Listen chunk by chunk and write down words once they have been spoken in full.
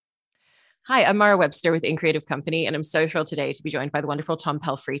Hi, I'm Mara Webster with In Creative Company, and I'm so thrilled today to be joined by the wonderful Tom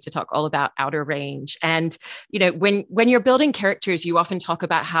Pelphrey to talk all about Outer Range. And when you're building characters, you often talk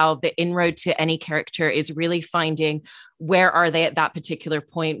about how the inroad to any character is really finding where are they at that particular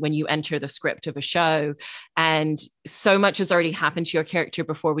point when you enter the script of a show. And so much has already happened to your character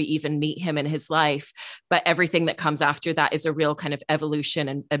before we even meet him in his life, but everything that comes after that is a real kind of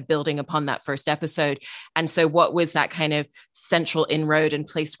evolution and building upon that first episode. And so, what was that kind of central inroad and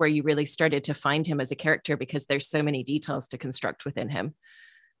place where you really started to find him as a character, because there's so many details to construct within him?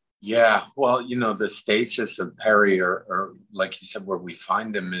 Yeah, well, the stasis of Perry, or like you said, where we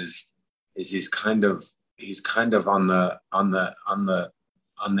find him is he's kind of on the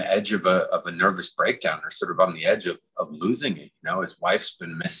edge of a nervous breakdown, or sort of on the edge of losing it. His wife's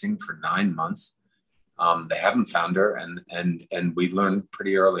been missing for 9 months. They haven't found her, and we learned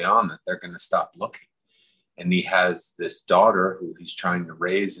pretty early on that they're going to stop looking. And he has this daughter who he's trying to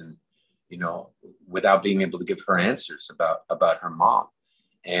raise, and without being able to give her answers about her mom.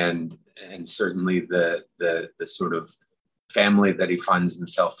 And certainly the sort of family that he finds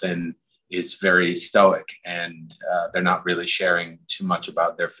himself in is very stoic, and they're not really sharing too much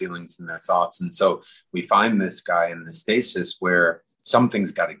about their feelings and their thoughts. And so we find this guy in the stasis where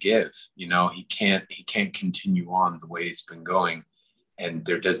something's got to give. He can't continue on the way he's been going, and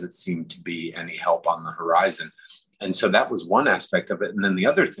there doesn't seem to be any help on the horizon. And so that was one aspect of it. And then the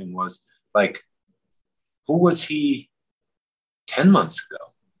other thing was, like, who was he 10 months ago?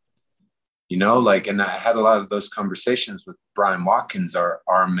 And I had a lot of those conversations with Brian Watkins, our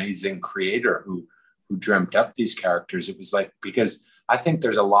amazing creator who dreamt up these characters. It was like, because I think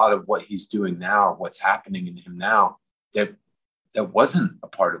there's a lot of what he's doing now, what's happening in him now, that wasn't a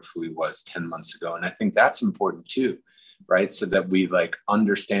part of who he was 10 months ago. And I think that's important too, right? So that we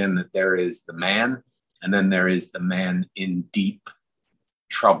understand that there is the man, and then there is the man in deep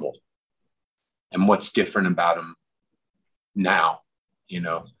trouble, and what's different about him now.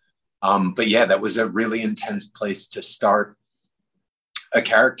 But yeah, that was a really intense place to start a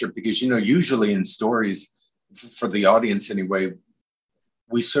character, because usually in stories, for the audience anyway,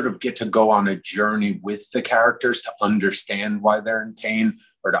 we sort of get to go on a journey with the characters to understand why they're in pain,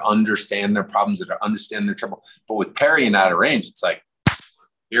 or to understand their problems, or to understand their trouble. But with Perry in Outer Range, it's like,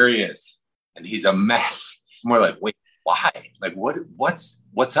 here he is, and he's a mess. And we're like, wait, why? Like, what's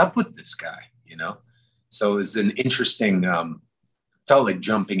up with this guy? So it was an interesting, felt like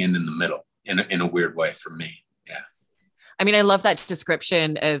jumping in the middle in a weird way for me. Yeah. I mean, I love that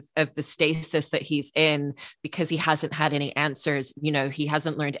description of the stasis that he's in, because he hasn't had any answers. He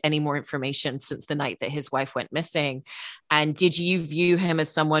hasn't learned any more information since the night that his wife went missing. And did you view him as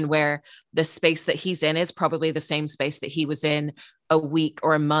someone where the space that he's in is probably the same space that he was in a week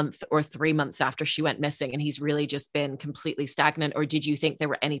or a month or 3 months after she went missing, and he's really just been completely stagnant? Or did you think there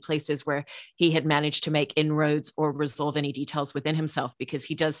were any places where he had managed to make inroads or resolve any details within himself? Because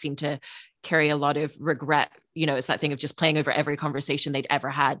he does seem to carry a lot of regret. It's that thing of just playing over every conversation they'd ever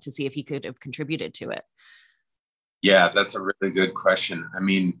had to see if he could have contributed to it. Yeah, that's a really good question. I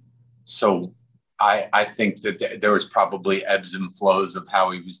mean, so I think that there was probably ebbs and flows of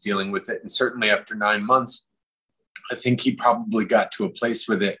how he was dealing with it. And certainly after 9 months, I think he probably got to a place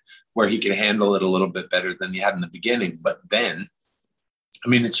with it where he could handle it a little bit better than he had in the beginning. But then, I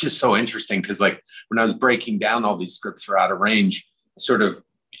mean, it's just so interesting, because when I was breaking down all these scripts for Outer Range, sort of,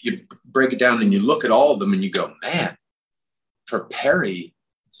 you break it down and you look at all of them and you go, man, for Perry,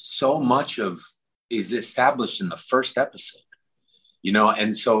 so much of is established in the first episode,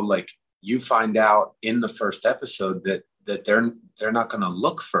 and so you find out in the first episode that they're not going to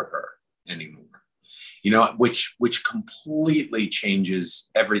look for her anymore, which completely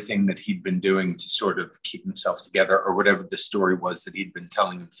changes everything that he'd been doing to sort of keep himself together, or whatever the story was that he'd been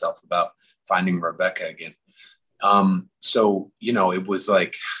telling himself about finding Rebecca again. So, it was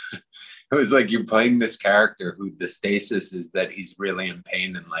like, you're playing this character who the stasis is that he's really in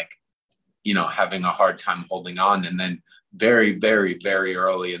pain and having a hard time holding on. And then very, very, very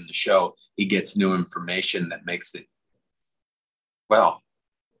early in the show, he gets new information that makes it, well,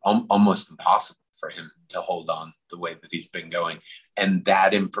 almost impossible for him to hold on the way that he's been going. And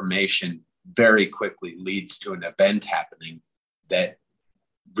that information very quickly leads to an event happening that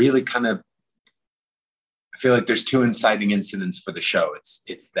really kind of, I feel like there's two inciting incidents for the show.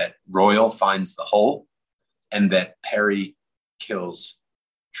 It's that Royal finds the hole, and that Perry kills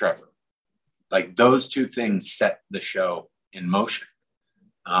Trevor. Those two things set the show in motion.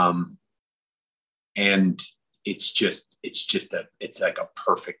 And it's like a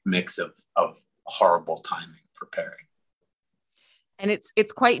perfect mix of horrible timing for Perry. And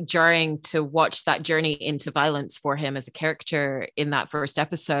it's quite jarring to watch that journey into violence for him as a character in that first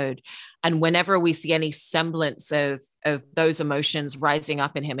episode. And whenever we see any semblance of those emotions rising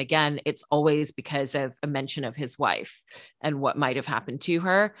up in him again, it's always because of a mention of his wife and what might have happened to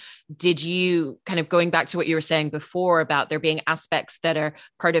her. Did you, kind of going back to what you were saying before about there being aspects that are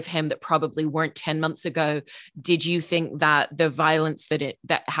part of him that probably weren't 10 months ago, did you think that the violence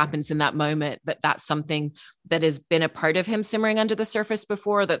that happens in that moment, that's something that has been a part of him simmering under the surface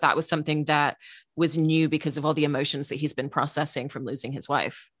before, that was something that was new because of all the emotions that he's been processing from losing his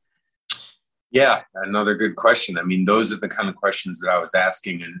wife? Yeah, another good question. I mean, those are the kind of questions that I was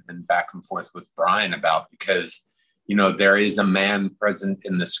asking and back and forth with Brian about, because, there is a man present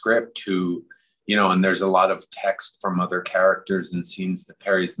in the script who, and there's a lot of text from other characters and scenes that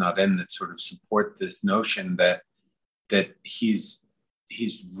Perry's not in that sort of support this notion that he's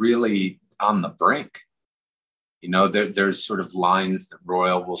really on the brink. There's sort of lines that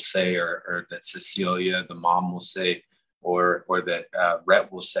Royal will say, or that Cecilia, the mom, will say, or that Rhett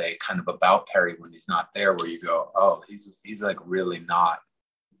will say, kind of about Perry when he's not there, where you go, oh, he's like really not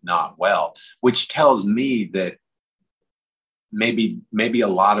well, which tells me that maybe a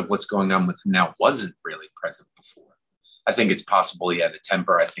lot of what's going on with him now wasn't really present before. I think it's possible he had a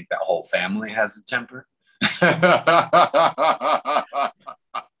temper. I think that whole family has a temper.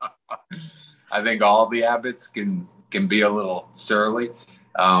 I think all the Abbotts can be a little surly,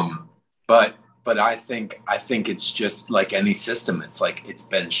 but I think it's just like any system. It's like it's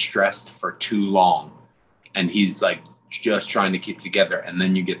been stressed for too long, and he's like just trying to keep together. And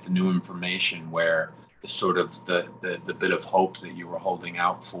then you get the new information where the sort of the bit of hope that you were holding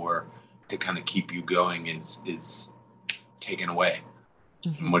out for to kind of keep you going is taken away.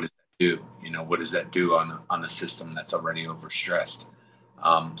 Mm-hmm. And what does that do? What does that do on a system that's already overstressed?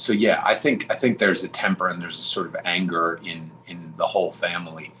 So yeah, I think there's a temper and there's a sort of anger in the whole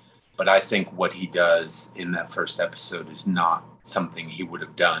family. But I think what he does in that first episode is not something he would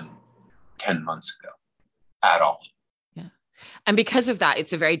have done 10 months ago at all. Yeah. And because of that,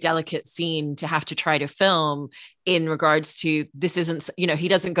 it's a very delicate scene to have to try to film in regards to, this isn't, he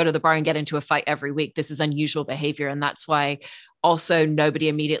doesn't go to the bar and get into a fight every week. This is unusual behavior. And that's why also nobody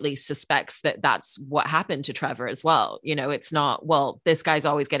immediately suspects that that's what happened to Trevor as well. It's not, well, this guy's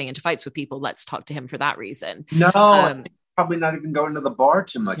always getting into fights with people, let's talk to him for that reason. No, probably not even going to the bar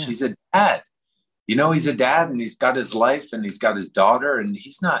too much. Yeah. He's a dad. He's a dad, and he's got his life, and he's got his daughter, and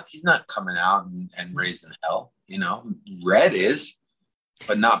he's not coming out and raising hell. Red is,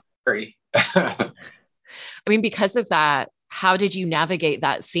 but not Perry. I mean, because of that, how did you navigate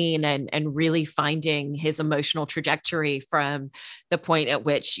that scene and really finding his emotional trajectory from the point at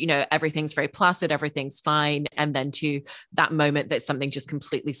which, everything's very placid, everything's fine, and then to that moment that something just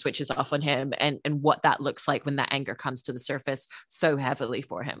completely switches off on him, and what that looks like when that anger comes to the surface so heavily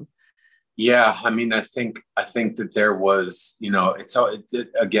for him? Yeah, I mean, I think that there was,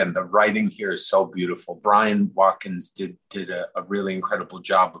 again, the writing here is so beautiful. Brian Watkins did a really incredible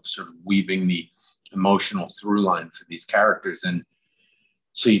job of sort of weaving the emotional through line for these characters. And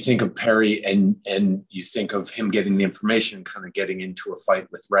so you think of Perry and you think of him getting the information, kind of getting into a fight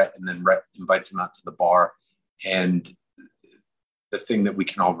with Rhett, and then Rhett invites him out to the bar. And the thing that we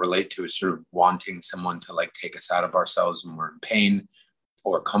can all relate to is sort of wanting someone to like take us out of ourselves when we're in pain,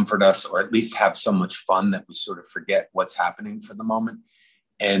 or comfort us, or at least have so much fun that we sort of forget what's happening for the moment.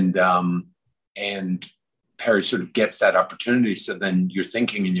 And Perry sort of gets that opportunity. So then you're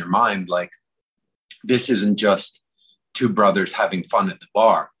thinking in your mind, like, this isn't just two brothers having fun at the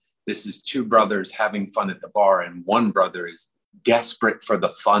bar. This is two brothers having fun at the bar, and one brother is desperate for the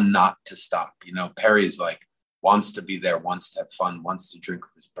fun not to stop. Perry's like, wants to be there, wants to have fun, wants to drink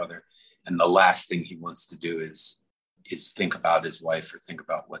with his brother. And the last thing he wants to do is think about his wife, or think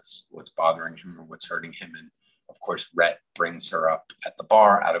about what's bothering him or what's hurting him. And of course, Rhett brings her up at the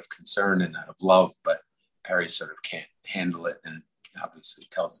bar out of concern and out of love, but Perry sort of can't handle it, and obviously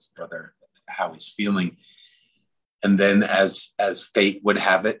tells his brother how he's feeling. And then as fate would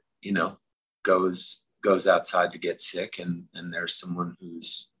have it, goes outside to get sick, and there's someone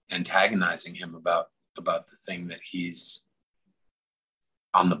who's antagonizing him about the thing that he's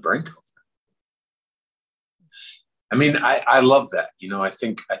on the brink of. I mean, I love that. I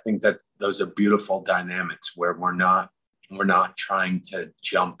think that those are beautiful dynamics where we're not trying to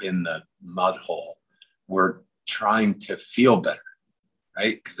jump in the mud hole. We're trying to feel better,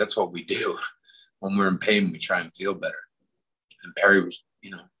 right? Because that's what we do. When we're in pain, we try and feel better. And Perry was,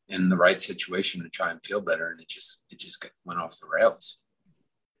 in the right situation to try and feel better, and it just went off the rails.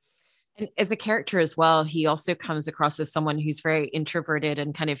 And as a character as well, he also comes across as someone who's very introverted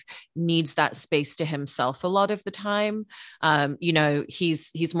and kind of needs that space to himself a lot of the time.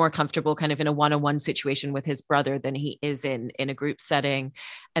 He's more comfortable kind of in a one-on-one situation with his brother than he is in a group setting.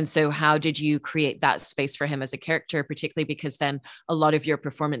 And so, how did you create that space for him as a character, particularly because then a lot of your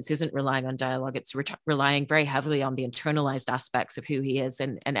performance isn't relying on dialogue; it's relying very heavily on the internalized aspects of who he is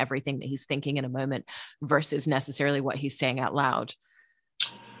and everything that he's thinking in a moment, versus necessarily what he's saying out loud.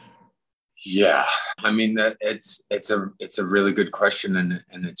 Yeah, I mean that it's a really good question,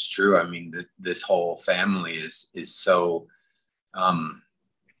 and it's true. I mean, this whole family is so um,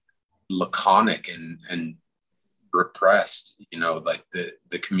 laconic and repressed. Like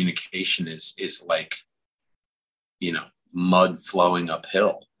the communication is like mud flowing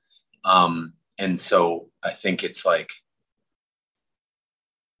uphill, and so I think it's like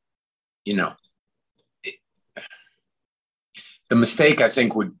you know it, the mistake I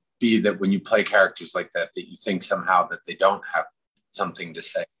think would be that when you play characters like that you think somehow that they don't have something to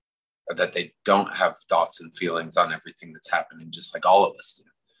say, or that they don't have thoughts and feelings on everything that's happening, just like all of us do.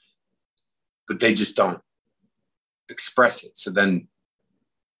 But they just don't express it. So then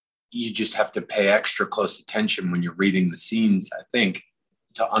you just have to pay extra close attention when you're reading the scenes, I think,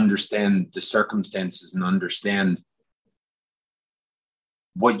 to understand the circumstances and understand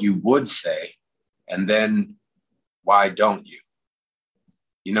what you would say, and then why don't you?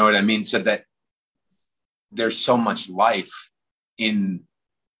 You know what I mean? So that there's so much life in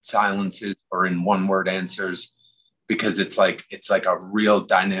silences or in one word answers, because it's like a real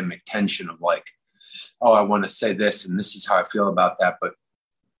dynamic tension of like, oh, I want to say this and this is how I feel about that, but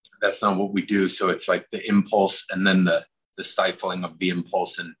that's not what we do. So it's like the impulse and then the stifling of the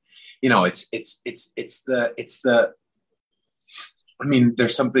impulse. And it's the I mean,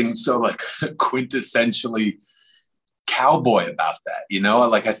 there's something so like quintessentially cowboy about that,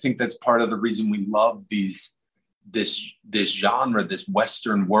 like I think that's part of the reason we love this genre, this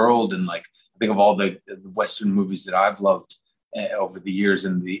Western world. And like I think of all the Western movies that I've loved over the years,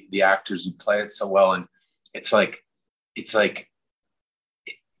 and the actors who play it so well. And it's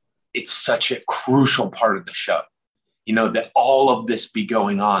such a crucial part of the show, that all of this be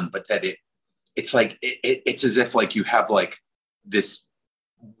going on, but that it's like it's as if like you have like this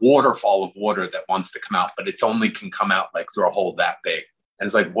waterfall of water that wants to come out, but it's only can come out like through a hole that big. And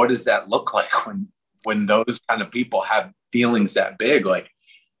it's like, what does that look like when those kind of people have feelings that big? Like,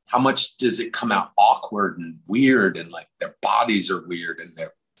 how much does it come out awkward and weird, and like their bodies are weird and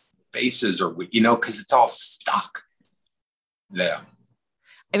their faces are weird, because it's all stuck. Yeah.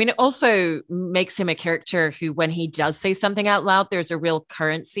 I mean, it also makes him a character who, when he does say something out loud, there's a real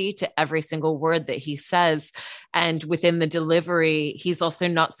currency to every single word that he says. And within the delivery, he's also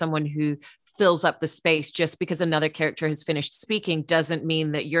not someone who fills up the space. Just because another character has finished speaking doesn't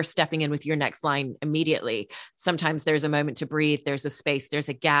mean that you're stepping in with your next line immediately. Sometimes there's a moment to breathe, there's a space, there's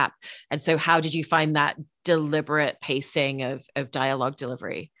a gap. And so how did you find that deliberate pacing of dialogue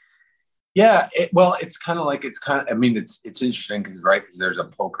delivery? Yeah, it's kind of like I mean, it's interesting because there's a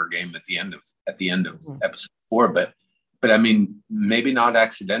poker game at the end of episode 4, but I mean, maybe not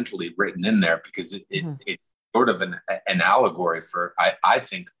accidentally written in there, because it's sort of an allegory for I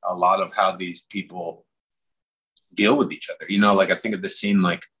think a lot of how these people deal with each other. Like I think of the scene,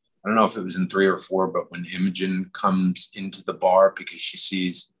 like I don't know if it was in 3 or 4, but when Imogen comes into the bar because she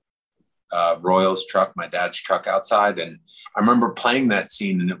sees Royal's truck, my dad's truck outside, and I remember playing that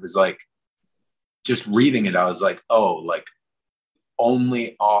scene, and it was like, just reading it, I was like, oh, like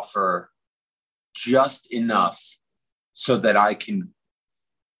only offer just enough so that I can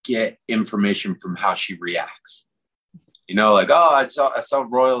get information from how she reacts. Like, oh, I saw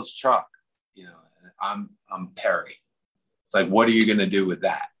Royal's truck. I'm Perry. It's like, what are you going to do with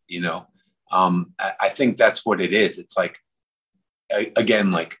that? I think that's what it is. It's like, again,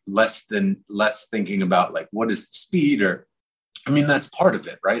 like less thinking about like, what is the speed, or, I mean, that's part of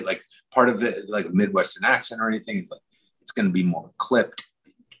it, right? Like part of it, like a Midwestern accent or anything, is like, it's going to be more clipped.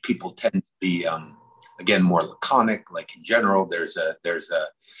 People tend to be, again, more laconic. Like in general, there's an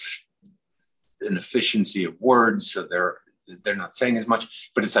efficiency of words. So they're not saying as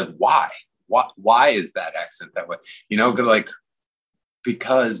much, but it's like, why is that accent that way? Like,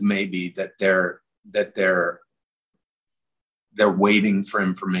 because maybe that they're waiting for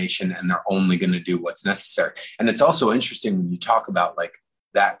information, and they're only going to do what's necessary. And it's also interesting when you talk about like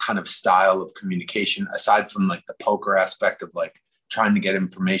that kind of style of communication, aside from like the poker aspect of like trying to get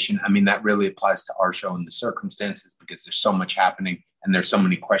information. I mean, that really applies to our show and the circumstances, because there's so much happening and there's so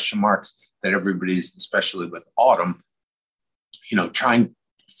many question marks that everybody's, especially with Autumn, trying to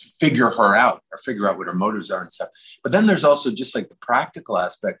figure her out or figure out what her motives are and stuff. But then there's also just like the practical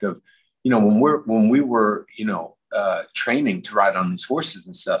aspect of, when we were, training to ride on these horses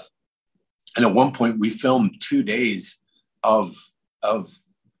and stuff. And at one point we filmed 2 days of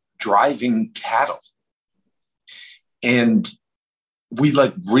driving cattle. And we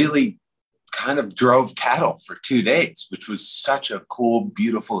like really kind of drove cattle for 2 days, which was such a cool,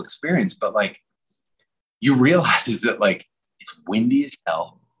 beautiful experience. But like, you realize that like it's windy as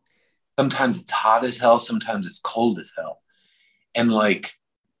hell. Sometimes it's hot as hell. Sometimes it's cold as hell. And like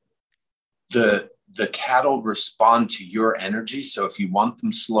the cattle respond to your energy. So if you want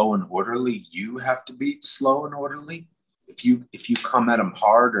them slow and orderly, you have to be slow and orderly. If you come at them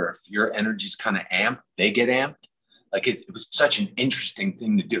hard, or if your energy's kind of amped, they get amped. Like it was such an interesting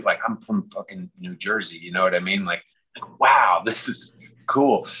thing to do. Like, I'm from fucking New Jersey, you know what I mean? Like wow, this is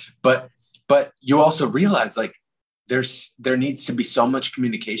cool. But you also realize like there needs to be so much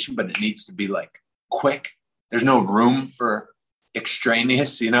communication, but it needs to be like quick. There's no room for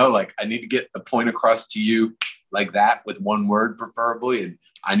extraneous, like I need to get the point across to you like that with one word preferably, and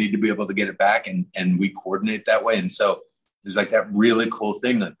I need to be able to get it back, and we coordinate that way. And so there's like that really cool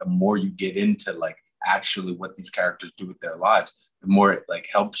thing that the more you get into like actually what these characters do with their lives, the more it like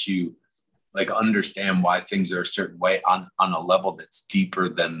helps you like understand why things are a certain way on a level that's deeper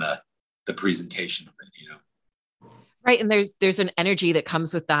than the presentation of it. Right. And there's an energy that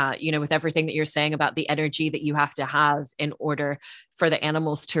comes with that, with everything that you're saying about the energy that you have to have in order for the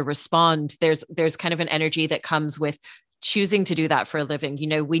animals to respond. There's kind of an energy that comes with choosing to do that for a living.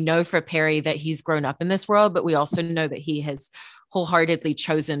 We know for Perry that he's grown up in this world, but we also know that he has wholeheartedly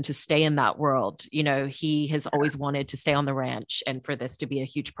chosen to stay in that world. He has always wanted to stay on the ranch and for this to be a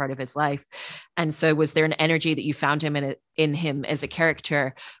huge part of his life. And so was there an energy that you found in him as a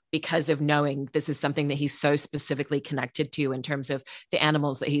character because of knowing this is something that he's so specifically connected to in terms of the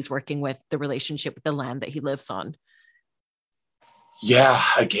animals that he's working with, the relationship with the land that he lives on? Yeah,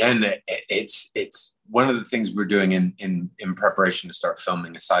 again, it's one of the things we're doing in preparation to start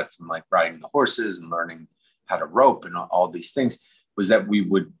filming, aside from like riding the horses and learning how to rope and all these things, was that we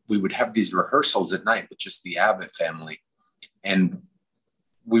would have these rehearsals at night with just the Abbott family, and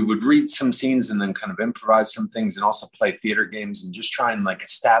we would read some scenes and then kind of improvise some things, and also play theater games and just try and like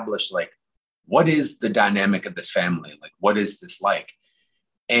establish like what is the dynamic of this family, like what is this like,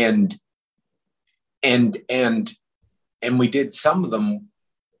 and we did some of them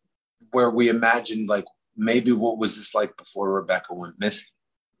where we imagined like maybe what was this like before Rebecca went missing,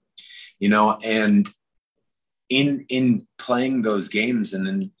 and in playing those games and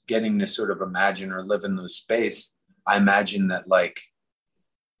then getting to sort of imagine or live in those space, I imagine that like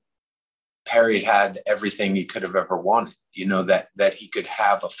Perry had everything he could have ever wanted, that he could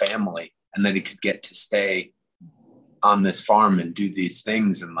have a family and that he could get to stay on this farm and do these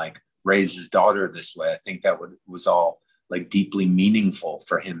things and like raise his daughter this way. I think that was all like deeply meaningful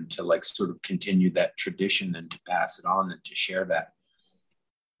for him to like sort of continue that tradition and to pass it on and to share that.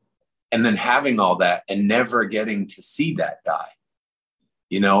 And then having all that and never getting to see that guy,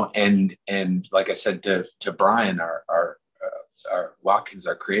 and like I said to Brian, our Watkins,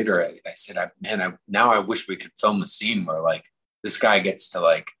 our creator, I said, now I wish we could film a scene where like this guy gets to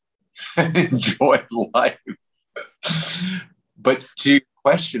like enjoy life. But to your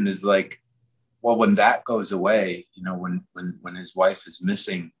question is like, well, when that goes away, when his wife is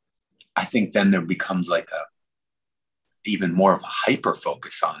missing, I think then there becomes like even more of a hyper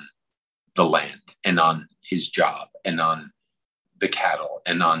focus on the land and on his job and on the cattle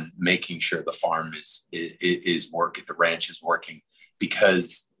and on making sure the farm is working, the ranch is working,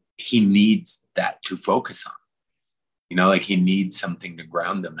 because he needs that to focus on, like he needs something to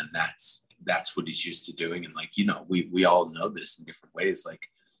ground him. And that's what he's used to doing. And like, we all know this in different ways. Like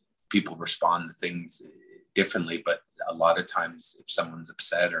people respond to things differently, but a lot of times if someone's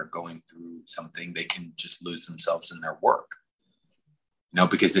upset or going through something, they can just lose themselves in their work,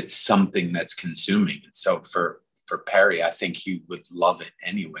 because it's something that's consuming. And so for Perry, I think he would love it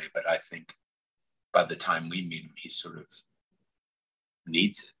anyway, but I think by the time we meet him, he sort of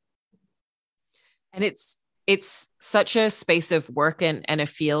needs it. And it's such a space of work and a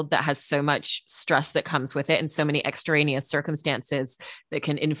field that has so much stress that comes with it and so many extraneous circumstances that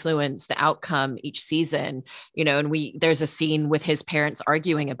can influence the outcome each season, and there's a scene with his parents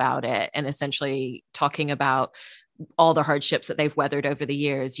arguing about it and essentially talking about all the hardships that they've weathered over the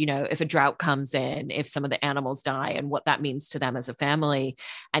years, if a drought comes in, if some of the animals die, and what that means to them as a family.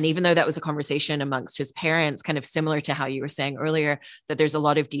 And even though that was a conversation amongst his parents, kind of similar to how you were saying earlier, that there's a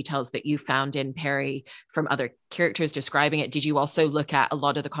lot of details that you found in Perry from other characters describing it. Did you also look at a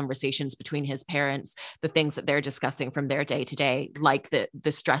lot of the conversations between his parents, the things that they're discussing from their day to day, like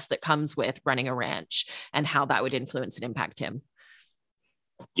the stress that comes with running a ranch and how that would influence and impact him?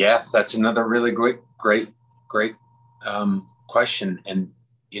 Yeah, that's another really great question. And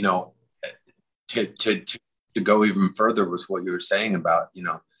you know, to go even further with what you were saying about,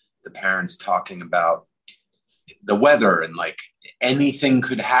 the parents talking about the weather and like anything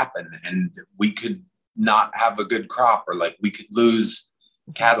could happen and we could not have a good crop, or like we could lose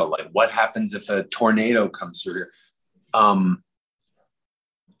cattle. Like what happens if a tornado comes through here? Um,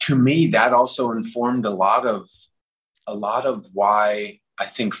 to me, that also informed a lot of why I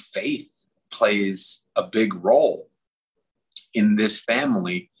think faith plays a big role in this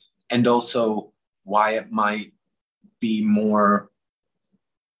family, and also why it might be more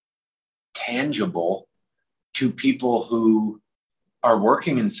tangible to people who are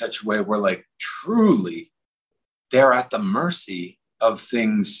working in such a way where like truly they're at the mercy of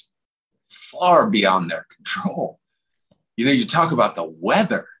things far beyond their control. You talk about the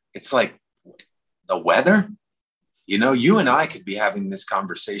weather. It's like the weather, you and I could be having this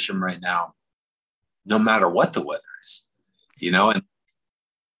conversation right now, no matter what the weather is, and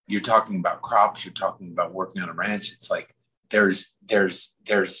you're talking about crops, you're talking about working on a ranch. It's like there's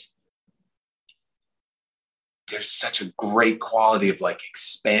such a great quality of like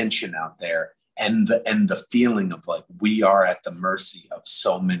expansion out there, and the feeling of like we are at the mercy of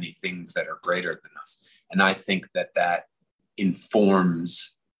so many things that are greater than us. And I think that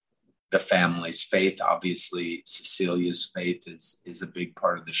informs the family's faith. Obviously, Cecilia's faith is a big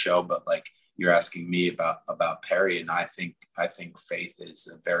part of the show, but like you're asking me about Perry, and I think faith is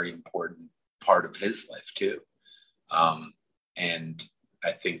a very important part of his life too. And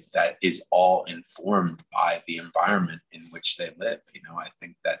I think that is all informed by the environment in which they live. I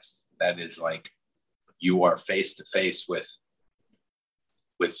think that is like you are face to face with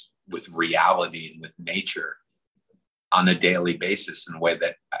reality and with nature on a daily basis in a way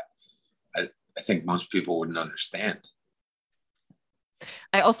that I think most people wouldn't understand.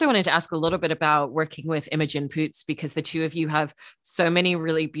 I also wanted to ask a little bit about working with Imogen Poots, because the two of you have so many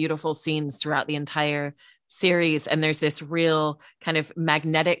really beautiful scenes throughout the entire series. And there's this real kind of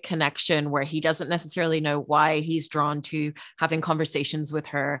magnetic connection where he doesn't necessarily know why he's drawn to having conversations with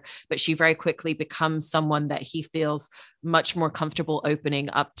her, but she very quickly becomes someone that he feels much more comfortable opening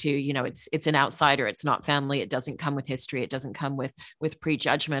up to. It's an outsider, it's not family, it doesn't come with history, it doesn't come with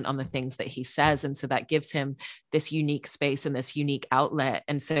prejudgment on the things that he says. And so that gives him this unique space and this unique outlet.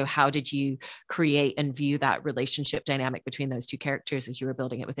 And so how did you create and view that relationship dynamic between those two characters as you were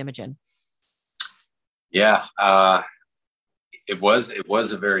building it with Imogen? Yeah, it was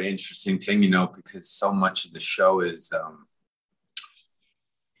a very interesting thing, because so much of the show is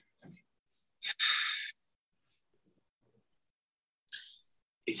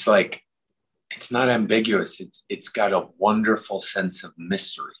it's like it's not ambiguous. It's got a wonderful sense of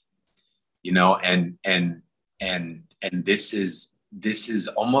mystery, and this is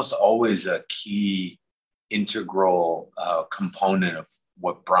almost always a key integral component of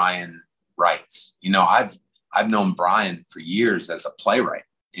what Brian writes. I've known Brian for years as a playwright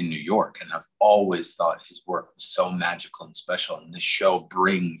in New York, and I've always thought his work was so magical and special. And this show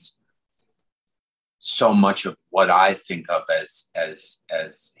brings so much of what I think of as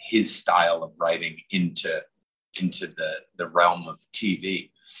his style of writing into the realm of TV.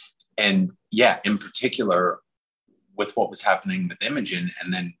 And yeah, in particular with what was happening with Imogen,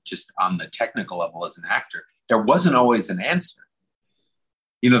 and then just on the technical level as an actor, there wasn't always an answer.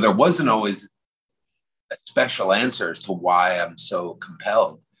 There wasn't always a special answer as to why I'm so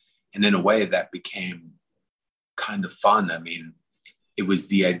compelled. And in a way that became kind of fun. I mean, it was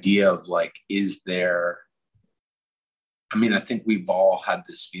the idea of like, I think we've all had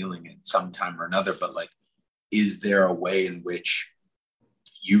this feeling at some time or another, but like, is there a way in which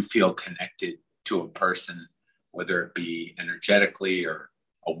you feel connected to a person, whether it be energetically or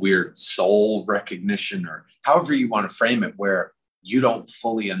a weird soul recognition, or however you want to frame it, where you don't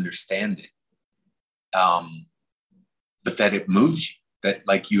fully understand it, but that it moves you, that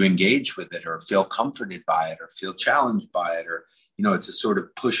like you engage with it or feel comforted by it or feel challenged by it, or it's a sort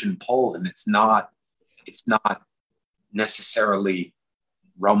of push and pull, and it's not necessarily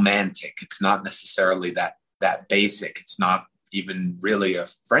romantic, it's not necessarily that basic, it's not even really a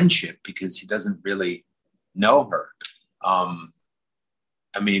friendship because he doesn't really know her.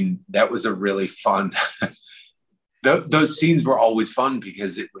 That was a really fun those scenes were always fun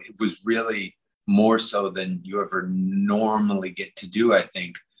because it was really more so than you ever normally get to do. I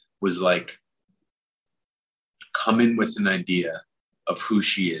think was like come in with an idea of who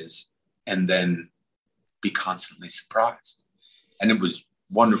she is and then be constantly surprised. And it was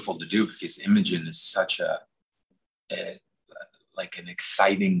wonderful to do because Imogen is such like an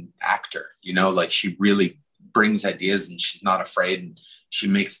exciting actor, like she really brings ideas and she's not afraid, and she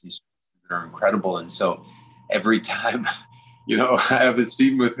makes these that are incredible. And so every time, I have a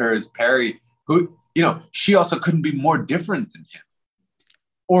scene with her as Perry, who, she also couldn't be more different than him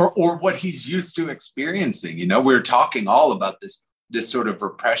or what he's used to experiencing. We were talking all about this sort of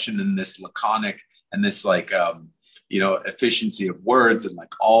repression and this laconic and this like, efficiency of words and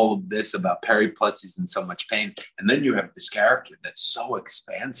like all of this about Perry, plus he's in so much pain. And then you have this character that's so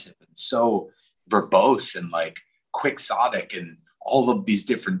expansive and so verbose and like quixotic and all of these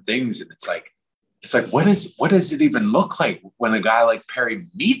different things. And it's like, what does it even look like when a guy like Perry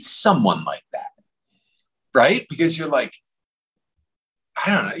meets someone like that? Right? Because you're like,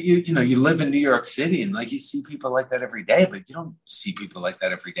 I don't know, you live in New York City and like you see people like that every day, but you don't see people like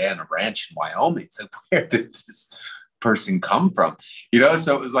that every day on a ranch in Wyoming. It's like, where did this person come from?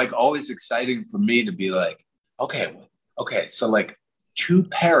 So it was like always exciting for me to be like, okay, so like to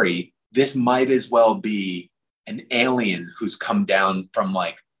Perry, this might as well be an alien who's come down from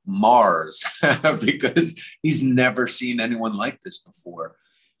like Mars because he's never seen anyone like this before.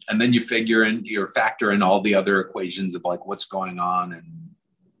 And then you factor in all the other equations of like what's going on and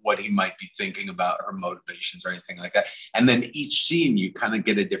what he might be thinking about her motivations or anything like that. And then each scene, you kind of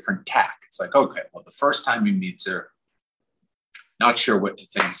get a different tack. It's like, okay, well, the first time he meets her, not sure what to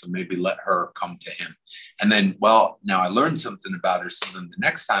think, so maybe let her come to him. And then, well, now I learned something about her, so then the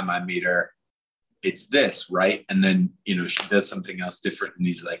next time I meet her, it's this, right? And then, she does something else different. And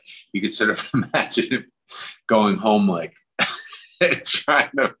he's like, you could sort of imagine him going home like,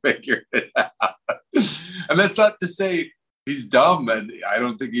 trying to figure it out. And that's not to say he's dumb, and I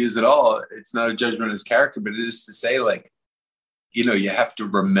don't think he is at all. It's not a judgment of his character, but it is to say like, you have to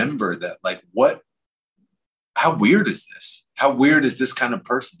remember that like, how weird is this? How weird is this kind of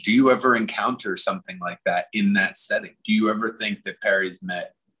person? Do you ever encounter something like that in that setting? Do you ever think that Perry's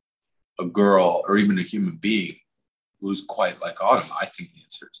met a girl or even a human being who's quite like Autumn? I think the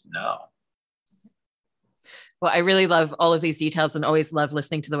answer is no. Well, I really love all of these details and always love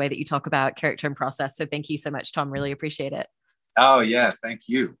listening to the way that you talk about character and process. So thank you so much, Tom. Really appreciate it. Oh, yeah. Thank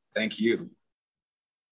you. Thank you.